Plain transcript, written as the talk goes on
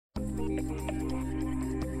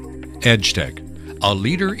EdgeTech, a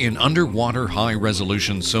leader in underwater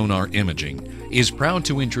high-resolution sonar imaging, is proud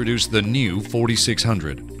to introduce the new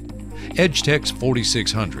 4600. EdgeTech's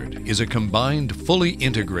 4600 is a combined, fully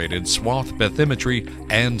integrated swath bathymetry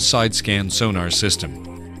and side-scan sonar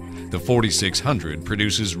system. The 4600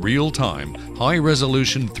 produces real-time,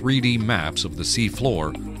 high-resolution 3D maps of the sea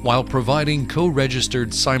floor while providing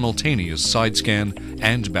co-registered simultaneous side-scan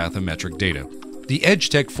and bathymetric data. The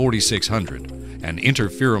EdgeTech 4600, an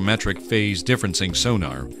interferometric phase differencing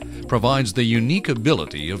sonar, provides the unique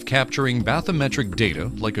ability of capturing bathymetric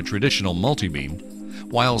data like a traditional multibeam,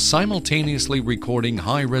 while simultaneously recording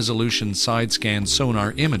high-resolution side-scan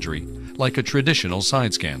sonar imagery like a traditional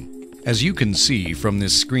side-scan. As you can see from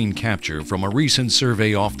this screen capture from a recent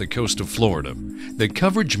survey off the coast of Florida, the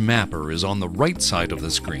coverage mapper is on the right side of the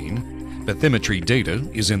screen, bathymetry data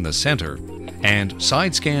is in the center, and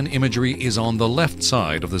side-scan imagery is on the left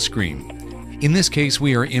side of the screen. In this case,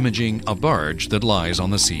 we are imaging a barge that lies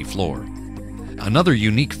on the sea floor. Another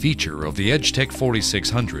unique feature of the EdgeTech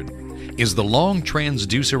 4600 is the long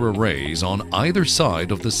transducer arrays on either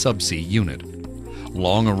side of the subsea unit.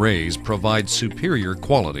 Long arrays provide superior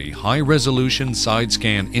quality, high-resolution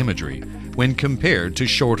side-scan imagery when compared to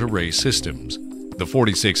short array systems. The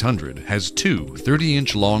 4600 has two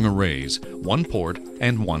 30-inch long arrays, one port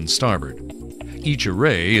and one starboard. Each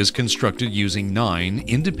array is constructed using 9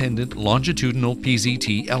 independent longitudinal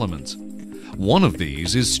PZT elements. One of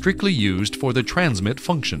these is strictly used for the transmit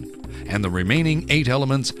function, and the remaining 8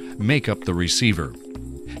 elements make up the receiver.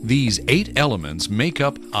 These 8 elements make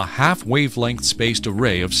up a half-wavelength spaced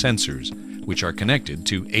array of sensors, which are connected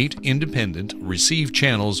to 8 independent receive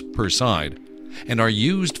channels per side, and are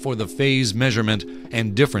used for the phase measurement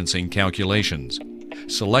and differencing calculations.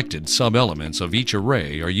 Selected sub-elements of each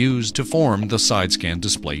array are used to form the side-scan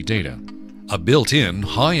display data. A built-in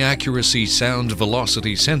high-accuracy sound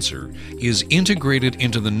velocity sensor is integrated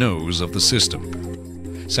into the nose of the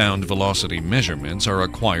system. Sound velocity measurements are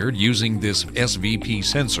acquired using this SVP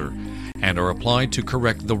sensor and are applied to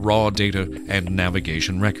correct the raw data and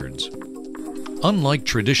navigation records. Unlike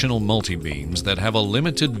traditional multibeams that have a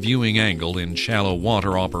limited viewing angle in shallow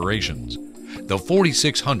water operations, the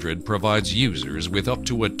 4600 provides users with up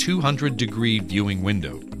to a 200-degree viewing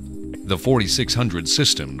window. The 4600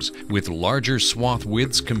 systems, with larger swath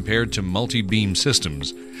widths compared to multi-beam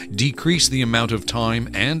systems, decrease the amount of time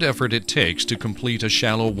and effort it takes to complete a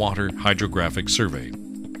shallow water hydrographic survey.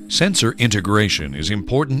 Sensor integration is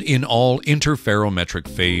important in all interferometric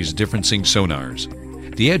phase differencing sonars.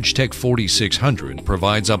 The EdgeTech 4600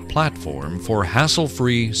 provides a platform for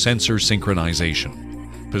hassle-free sensor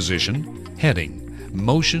synchronization. Position, heading,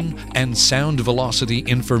 motion, and sound velocity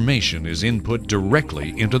information is input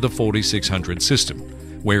directly into the 4600 system,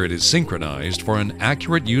 where it is synchronized for an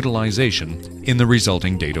accurate utilization in the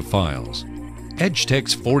resulting data files.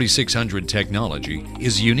 EdgeTech's 4600 technology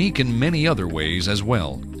is unique in many other ways as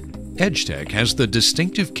well. EdgeTech has the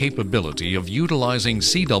distinctive capability of utilizing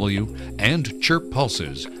CW and chirp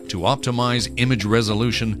pulses to optimize image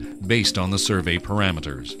resolution based on the survey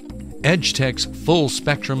parameters. EdgeTech's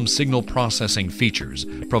full-spectrum signal processing features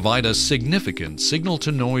provide a significant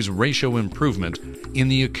signal-to-noise ratio improvement in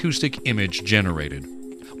the acoustic image generated.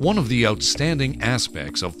 One of the outstanding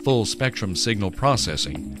aspects of full-spectrum signal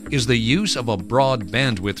processing is the use of a broad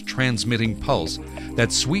bandwidth transmitting pulse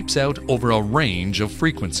that sweeps out over a range of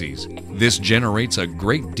frequencies. This generates a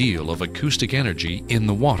great deal of acoustic energy in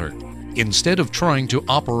the water. Instead of trying to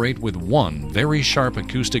operate with one very sharp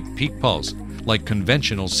acoustic peak pulse, like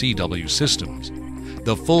conventional CW systems,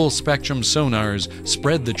 the full-spectrum sonars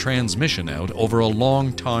spread the transmission out over a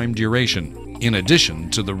long time duration. In addition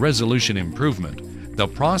to the resolution improvement, the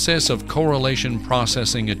process of correlation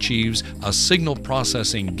processing achieves a signal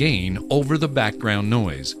processing gain over the background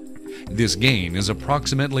noise. This gain is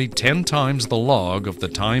approximately 10 times the log of the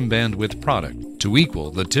time bandwidth product. To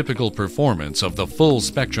equal the typical performance of the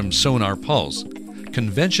full-spectrum sonar pulse,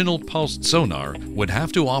 conventional pulsed sonar would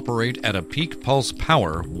have to operate at a peak pulse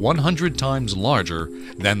power 100 times larger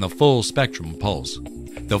than the full spectrum pulse.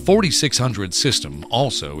 The 4600 system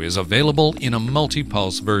also is available in a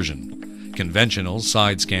multi-pulse version. Conventional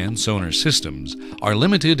side-scan sonar systems are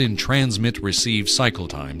limited in transmit-receive cycle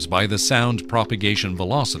times by the sound propagation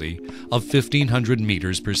velocity of 1500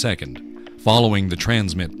 meters per second. Following the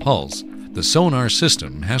transmit pulse, the sonar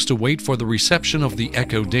system has to wait for the reception of the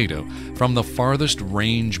echo data from the farthest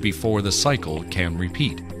range before the cycle can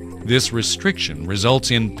repeat. This restriction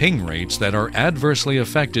results in ping rates that are adversely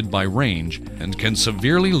affected by range and can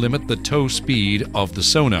severely limit the tow speed of the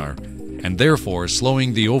sonar, and therefore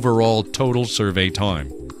slowing the overall total survey time.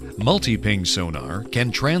 Multi-ping sonar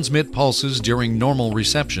can transmit pulses during normal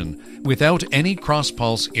reception without any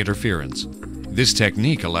cross-pulse interference. This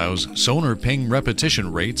technique allows sonar ping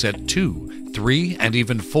repetition rates at 2, 3, and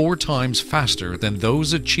even 4 times faster than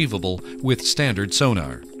those achievable with standard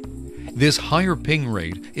sonar. This higher ping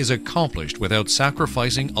rate is accomplished without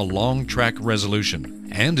sacrificing a long track resolution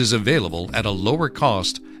and is available at a lower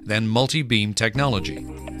cost than multi-beam technology.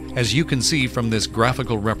 As you can see from this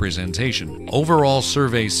graphical representation, overall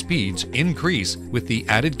survey speeds increase with the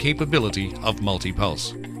added capability of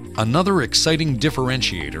multi-pulse. Another exciting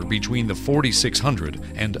differentiator between the 4600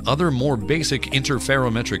 and other more basic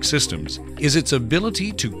interferometric systems is its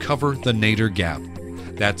ability to cover the nadir gap,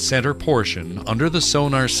 that center portion under the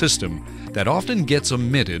sonar system that often gets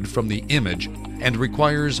omitted from the image and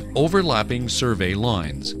requires overlapping survey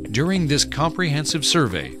lines. During this comprehensive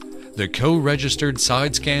survey, the co-registered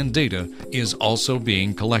side scan data is also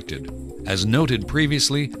being collected. As noted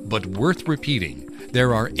previously, but worth repeating,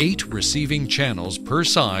 there are 8 receiving channels per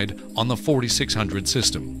side on the 4600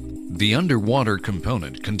 system. The underwater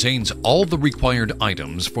component contains all the required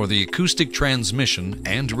items for the acoustic transmission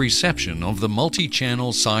and reception of the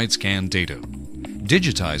multi-channel side scan data.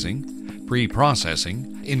 Digitizing,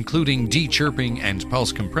 pre-processing, including de-chirping and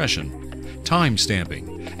pulse compression, time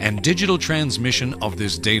stamping, and digital transmission of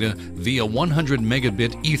this data via 100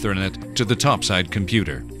 megabit Ethernet to the topside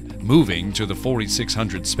computer. Moving to the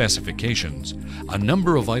 4600 specifications, a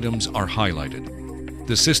number of items are highlighted.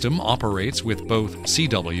 The system operates with both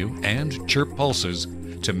CW and chirp pulses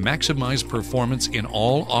to maximize performance in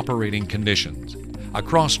all operating conditions. A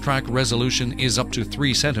cross-track resolution is up to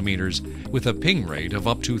 3 centimeters with a ping rate of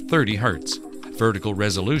up to 30 Hz. Vertical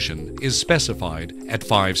resolution is specified at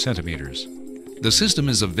 5 centimeters. The system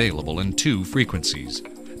is available in 2 frequencies.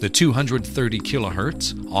 The 230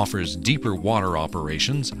 kHz offers deeper water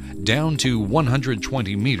operations down to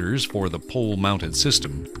 120 meters for the pole-mounted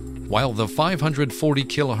system, while the 540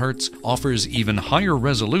 kHz offers even higher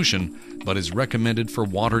resolution but is recommended for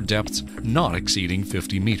water depths not exceeding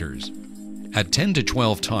 50 meters. At 10 to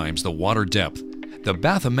 12 times the water depth, the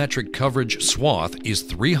bathymetric coverage swath is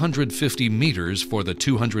 350 meters for the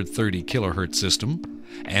 230 kHz system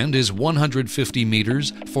and is 150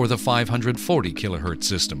 meters for the 540 kHz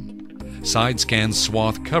system. Side scan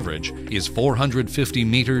swath coverage is 450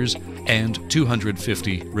 meters and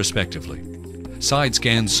 250 respectively. Side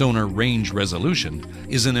scan sonar range resolution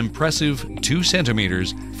is an impressive 2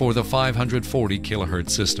 centimeters for the 540 kHz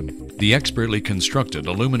system. The expertly constructed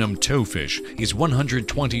aluminum towfish is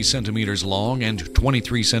 120 centimeters long and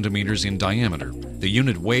 23 centimeters in diameter. The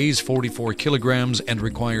unit weighs 44 kilograms and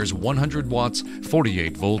requires 100 watts,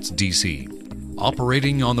 48 volts DC.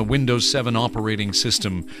 Operating on the Windows 7 operating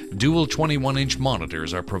system, dual 21-inch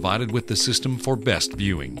monitors are provided with the system for best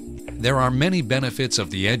viewing. There are many benefits of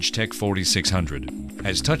the EdgeTech 4600.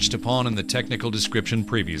 As touched upon in the technical description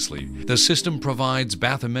previously, the system provides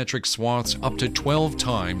bathymetric swaths up to 12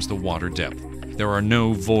 times the water depth. There are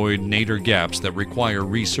no void nadir gaps that require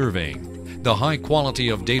resurveying. The high quality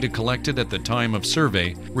of data collected at the time of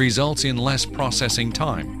survey results in less processing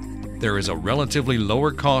time. There is a relatively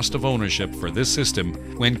lower cost of ownership for this system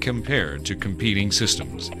when compared to competing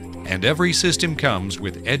systems. And every system comes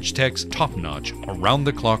with EdgeTech's top-notch,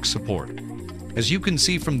 around-the-clock support. As you can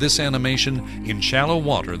see from this animation, in shallow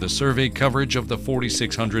water the survey coverage of the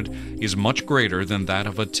 4600 is much greater than that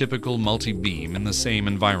of a typical multi-beam in the same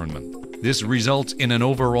environment. This results in an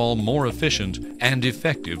overall more efficient and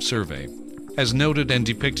effective survey. As noted and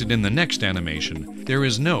depicted in the next animation, there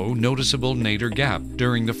is no noticeable nadir gap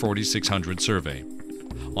during the 4600 survey.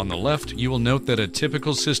 On the left, you will note that a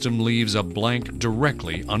typical system leaves a blank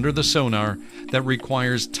directly under the sonar that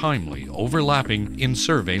requires timely overlapping in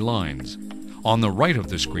survey lines. On the right of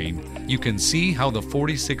the screen, you can see how the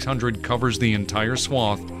 4600 covers the entire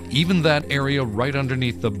swath, even that area right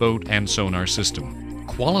underneath the boat and sonar system.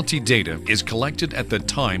 Quality data is collected at the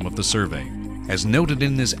time of the survey. As noted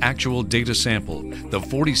in this actual data sample, the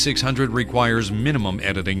 4600 requires minimum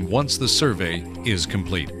editing once the survey is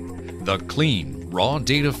complete. The clean, raw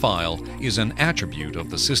data file is an attribute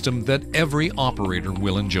of the system that every operator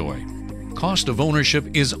will enjoy. Cost of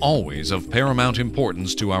ownership is always of paramount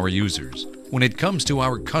importance to our users. When it comes to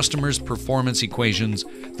our customers' performance equations,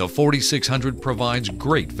 the 4600 provides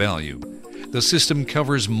great value. The system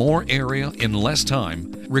covers more area in less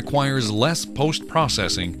time, requires less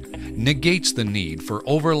post-processing, negates the need for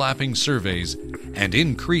overlapping surveys, and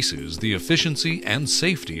increases the efficiency and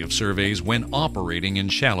safety of surveys when operating in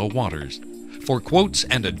shallow waters. For quotes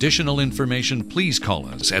and additional information, please call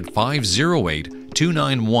us at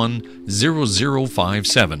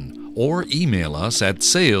 508-291-0057 or email us at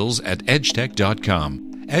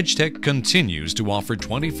sales@edgetech.com. EdgeTech continues to offer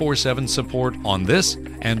 24/7 support on this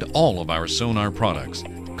and all of our Sonar products.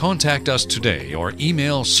 Contact us today or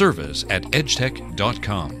email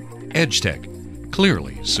service@edgetech.com. EdgeTech,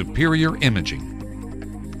 clearly superior imaging.